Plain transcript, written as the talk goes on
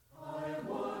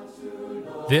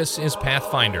This is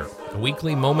Pathfinder, a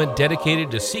weekly moment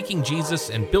dedicated to seeking Jesus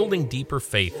and building deeper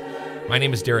faith. My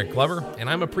name is Derek Glover, and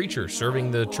I'm a preacher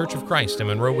serving the Church of Christ in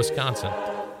Monroe, Wisconsin.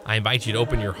 I invite you to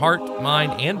open your heart,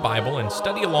 mind, and Bible and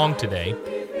study along today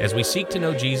as we seek to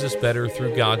know Jesus better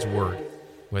through God's Word.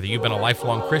 Whether you've been a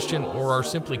lifelong Christian or are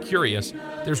simply curious,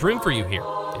 there's room for you here,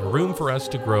 and room for us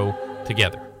to grow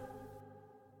together.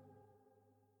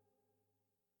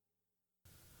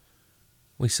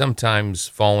 We sometimes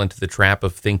fall into the trap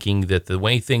of thinking that the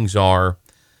way things are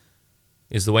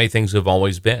is the way things have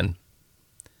always been.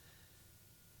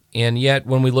 And yet,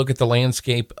 when we look at the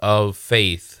landscape of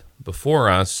faith before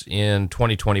us in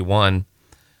 2021,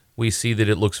 we see that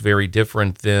it looks very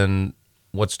different than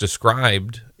what's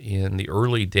described in the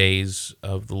early days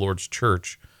of the Lord's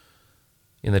church,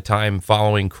 in the time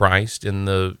following Christ, in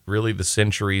the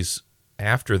centuries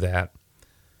after that,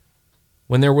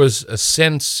 when there was a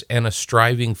sense and a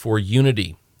striving for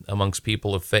unity amongst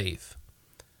people of faith.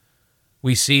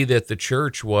 We see that the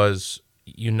church was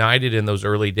united in those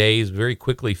early days, very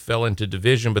quickly fell into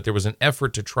division, but there was an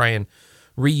effort to try and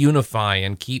reunify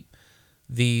and keep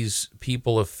these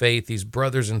people of faith, these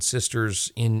brothers and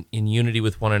sisters in unity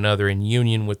with one another, in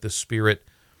union with the Spirit,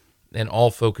 and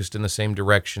all focused in the same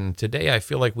direction. Today, I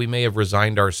feel like we may have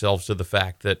resigned ourselves to the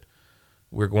fact that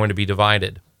we're going to be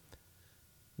divided.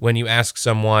 When you ask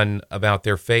someone about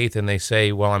their faith and they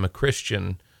say, well, I'm a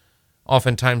Christian,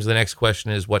 oftentimes the next question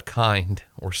is, what kind,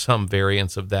 or some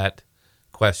variance of that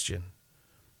question.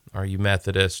 Are you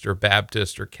Methodist or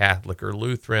Baptist or Catholic or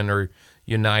Lutheran or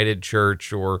United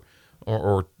Church or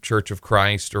Church of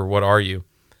Christ, or what are you?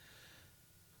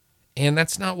 And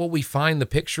that's not what we find the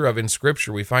picture of in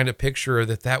Scripture. We find a picture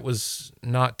that was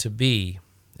not to be.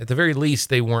 At the very least,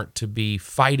 they weren't to be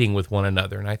fighting with one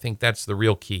another, and I think that's the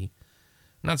real key.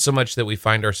 Not so much that we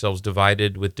find ourselves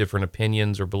divided with different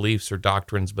opinions or beliefs or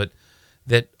doctrines, but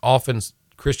that often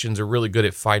Christians are really good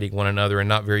at fighting one another and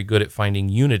not very good at finding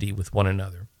unity with one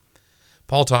another.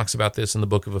 Paul talks about this in the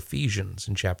book of Ephesians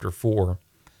in chapter 4.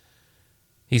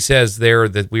 He says there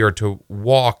that we are to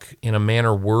walk in a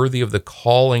manner worthy of the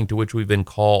calling to which we've been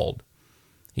called.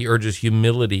 He urges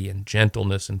humility and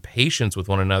gentleness and patience with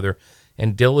one another,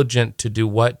 and diligent to do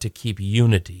what? To keep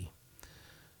unity.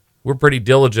 We're pretty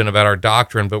diligent about our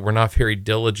doctrine, but we're not very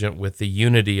diligent with the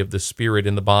unity of the Spirit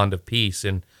in the bond of peace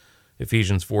in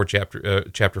Ephesians 4,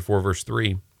 chapter 4, verse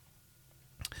 3.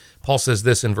 Paul says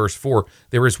this in verse 4,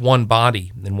 there is one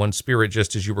body and one Spirit,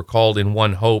 just as you were called in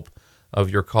one hope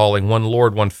of your calling, one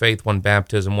Lord, one faith, one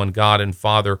baptism, one God and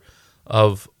Father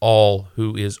of all,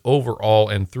 who is over all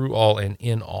and through all and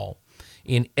in all.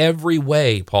 In every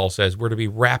way, Paul says, we're to be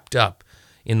wrapped up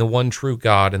in the one true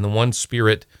God and the one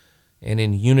Spirit and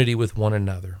in unity with one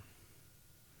another.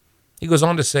 He goes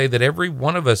on to say that every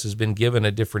one of us has been given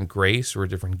a different grace or a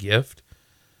different gift.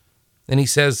 And he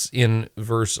says in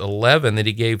verse 11 that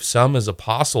he gave some as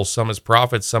apostles, some as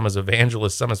prophets, some as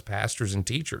evangelists, some as pastors and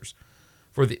teachers.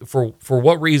 For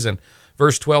what reason?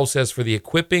 Verse 12 says, for the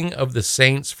equipping of the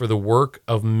saints for the work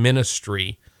of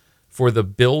ministry, for the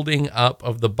building up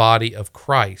of the body of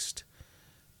Christ,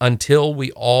 until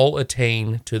we all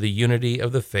attain to the unity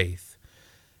of the faith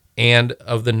and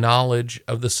of the knowledge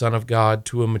of the Son of God,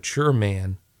 to a mature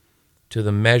man, to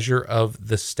the measure of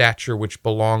the stature which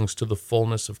belongs to the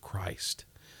fullness of Christ.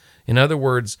 In other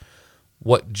words,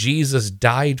 what Jesus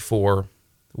died for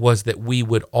was that we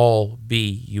would all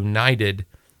be united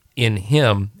in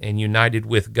Him and united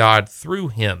with God through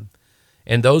Him.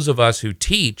 And those of us who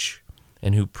teach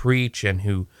and who preach and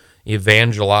who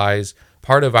evangelize,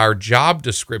 part of our job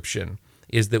description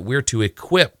is that we're to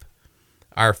equip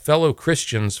our fellow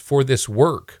Christians for this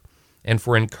work and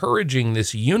for encouraging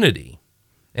this unity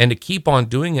and to keep on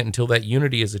doing it until that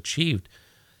unity is achieved.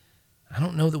 I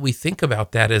don't know that we think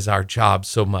about that as our job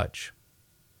so much.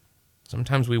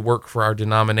 Sometimes we work for our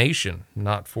denomination,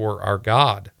 not for our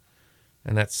God,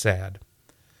 and that's sad.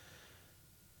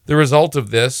 The result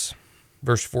of this,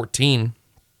 verse 14,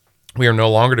 we are no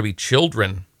longer to be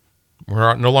children.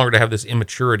 We're no longer to have this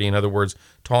immaturity, in other words,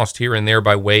 tossed here and there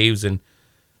by waves and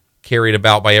carried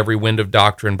about by every wind of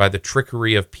doctrine, by the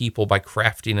trickery of people, by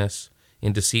craftiness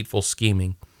in deceitful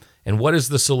scheming. And what is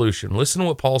the solution? Listen to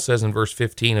what Paul says in verse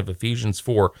 15 of Ephesians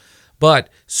 4. But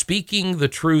speaking the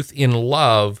truth in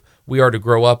love, we are to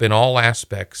grow up in all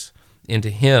aspects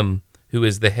into Him who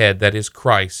is the head, that is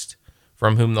Christ,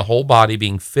 from whom the whole body,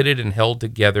 being fitted and held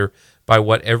together by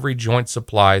what every joint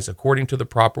supplies, according to the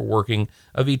proper working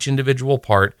of each individual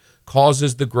part,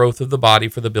 causes the growth of the body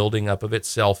for the building up of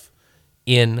itself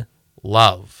in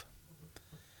love.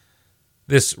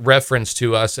 This reference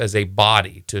to us as a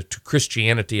body, to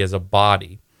Christianity as a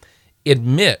body,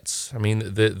 admits, I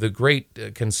mean, the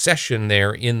great concession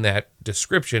there in that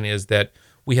description is that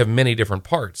we have many different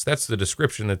parts. That's the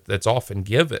description that's often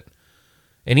given.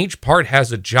 And each part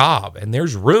has a job, and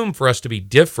there's room for us to be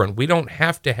different. We don't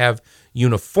have to have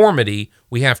uniformity.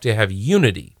 We have to have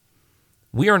unity.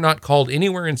 We are not called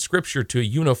anywhere in Scripture to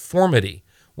uniformity.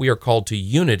 We are called to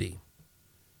unity.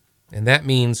 And that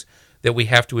means that we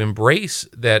have to embrace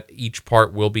that each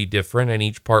part will be different and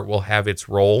each part will have its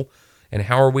role. And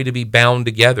how are we to be bound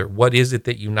together? What is it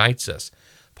that unites us?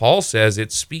 Paul says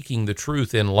it's speaking the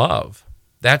truth in love.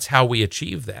 That's how we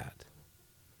achieve that.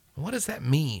 What does that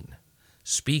mean?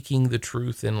 Speaking the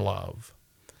truth in love.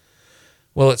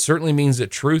 Well, it certainly means that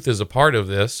truth is a part of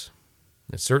this.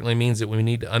 It certainly means that we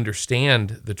need to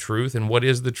understand the truth. And what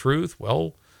is the truth?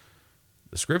 Well,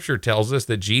 the Scripture tells us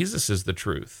that Jesus is the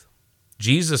truth.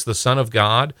 Jesus, the Son of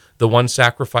God, the one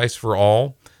sacrificed for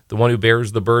all, the one who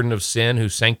bears the burden of sin, who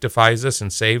sanctifies us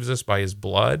and saves us by his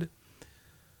blood.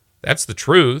 That's the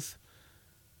truth.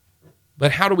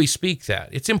 But how do we speak that?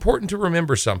 It's important to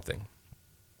remember something.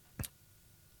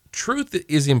 Truth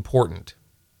is important,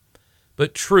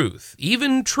 but truth,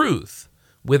 even truth,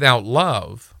 without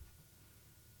love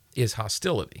is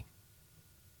hostility.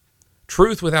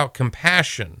 Truth without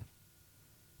compassion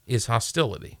is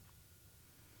hostility.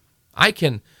 I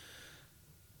can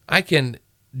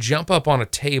jump up on a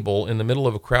table in the middle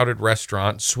of a crowded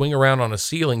restaurant, swing around on a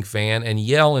ceiling fan, and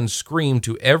yell and scream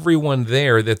to everyone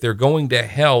there that they're going to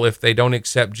hell if they don't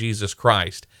accept Jesus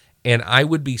Christ, and I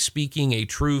would be speaking a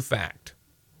true fact.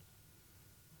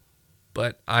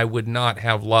 But I would not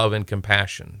have love and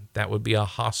compassion. That would be a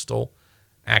hostile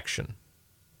action.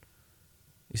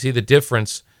 You see, the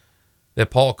difference that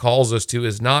Paul calls us to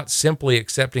is not simply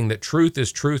accepting that truth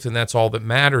is truth and that's all that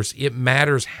matters. It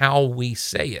matters how we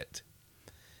say it.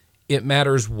 It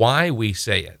matters why we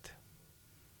say it.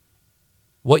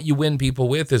 What you win people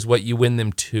with is what you win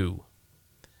them to.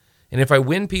 And if I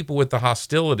win people with the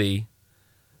hostility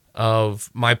of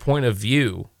my point of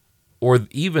view or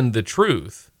even the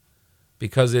truth,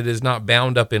 because it is not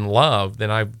bound up in love, then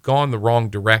I've gone the wrong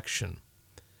direction.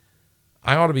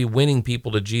 I ought to be winning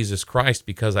people to Jesus Christ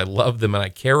because I love them and I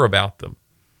care about them,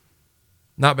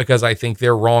 not because I think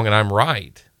they're wrong and I'm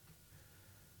right.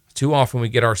 Too often we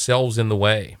get ourselves in the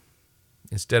way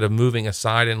instead of moving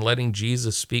aside and letting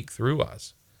Jesus speak through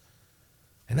us.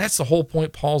 And that's the whole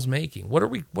point Paul's making. What are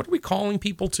we calling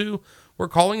people to? We're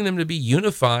calling them to be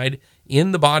unified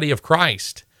in the body of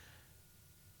Christ.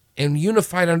 And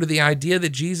unified under the idea that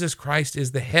Jesus Christ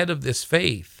is the head of this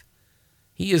faith.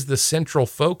 He is the central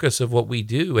focus of what we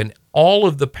do, and all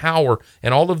of the power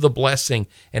and all of the blessing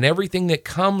and everything that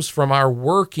comes from our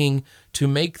working to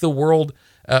make the world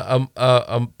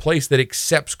a place that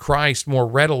accepts Christ more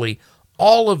readily,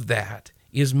 all of that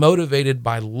is motivated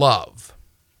by love.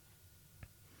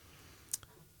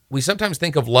 We sometimes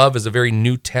think of love as a very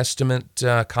New Testament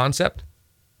concept,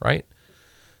 right?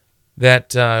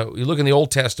 That you look in the Old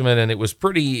Testament and it was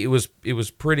pretty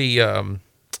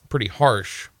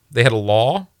harsh. They had a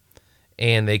law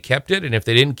and they kept it, and if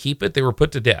they didn't keep it, they were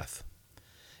put to death.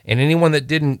 And anyone that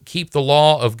didn't keep the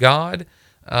law of God,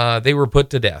 they were put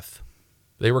to death.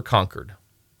 They were conquered.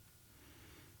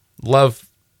 Love,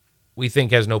 we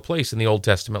think, has no place in the Old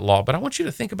Testament law, but I want you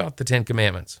to think about the Ten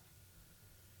Commandments.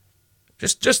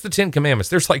 Just the Ten Commandments.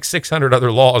 There's like 600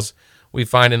 other laws we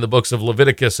find in the books of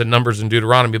Leviticus and Numbers and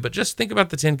Deuteronomy, but just think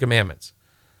about the Ten Commandments.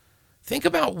 Think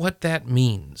about what that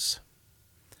means.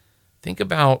 Think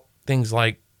about things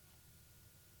like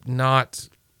not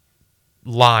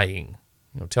lying,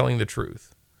 telling the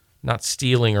truth, not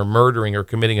stealing or murdering or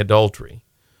committing adultery.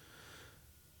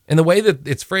 And the way that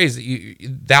it's phrased,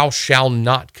 thou shalt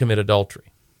not commit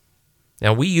adultery.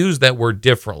 Now, we use that word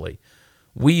differently.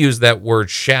 We use that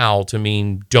word shall to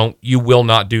mean you will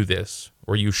not do this,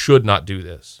 or you should not do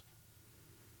this.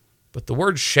 But the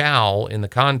word shall, in the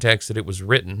context that it was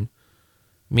written,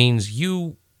 means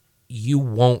you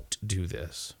won't do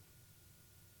this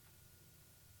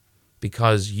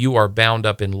because you are bound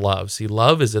up in love. See,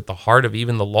 love is at the heart of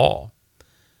even the law.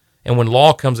 And when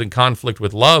law comes in conflict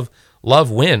with love, love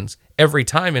wins every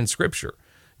time in Scripture.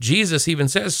 Jesus even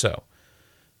says so.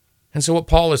 And so what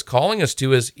Paul is calling us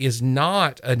to is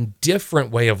not a different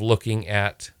way of looking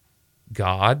at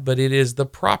God, but it is the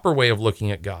proper way of looking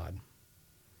at God.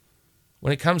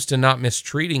 When it comes to not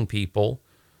mistreating people,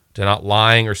 to not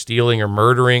lying or stealing or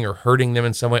murdering or hurting them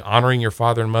in some way, honoring your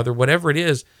father and mother, whatever it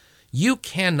is, you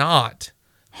cannot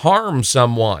harm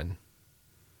someone.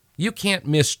 You can't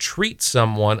mistreat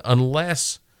someone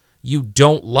unless you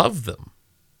don't love them.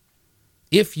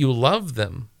 If you love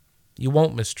them, you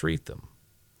won't mistreat them.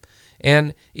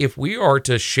 And if we are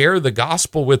to share the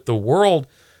gospel with the world,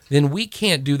 then we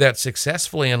can't do that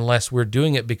successfully unless we're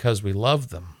doing it because we love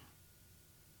them.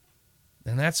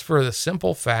 And that's for the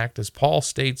simple fact, as Paul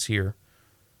states here,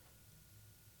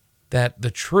 that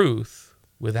the truth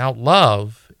without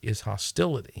love is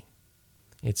hostility.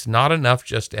 It's not enough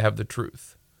just to have the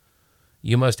truth.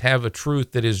 You must have a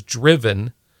truth that is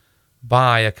driven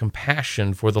by a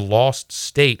compassion for the lost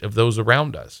state of those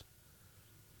around us.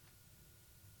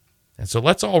 And so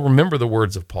let's all remember the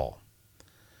words of Paul.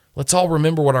 Let's all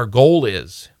remember what our goal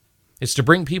is. It's to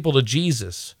bring people to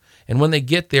Jesus. And when they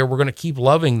get there, we're going to keep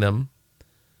loving them.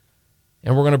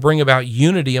 And we're going to bring about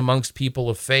unity amongst people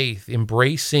of faith,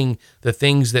 embracing the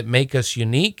things that make us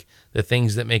unique, the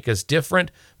things that make us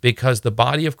different, because the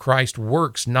body of Christ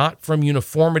works not from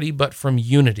uniformity, but from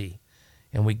unity.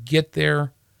 And we get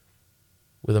there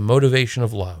with a motivation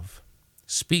of love.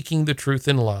 Speaking the truth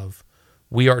in love,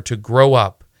 we are to grow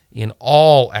up in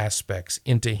all aspects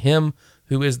into Him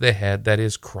who is the head, that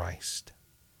is Christ.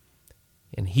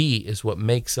 And He is what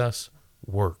makes us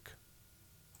work.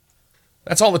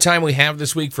 That's all the time we have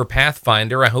this week for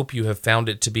Pathfinder. I hope you have found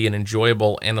it to be an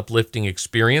enjoyable and uplifting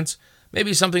experience.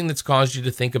 Maybe something that's caused you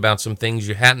to think about some things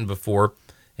you hadn't before,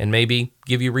 and maybe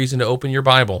give you reason to open your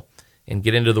Bible and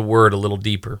get into the Word a little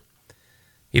deeper.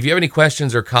 If you have any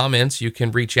questions or comments, you can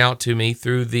reach out to me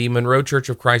through the Monroe Church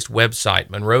of Christ website,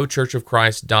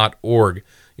 monroechurchofchrist.org.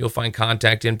 You'll find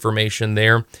contact information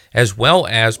there, as well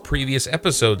as previous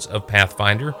episodes of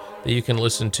Pathfinder that you can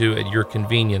listen to at your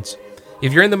convenience.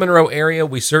 If you're in the Monroe area,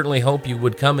 we certainly hope you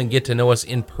would come and get to know us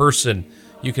in person.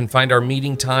 You can find our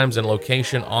meeting times and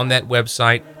location on that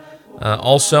website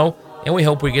also, and we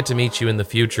hope we get to meet you in the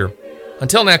future.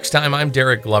 Until next time, I'm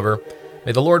Derek Glover.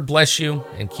 May the Lord bless you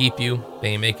and keep you.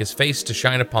 May He make His face to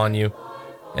shine upon you,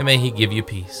 and may He give you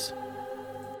peace.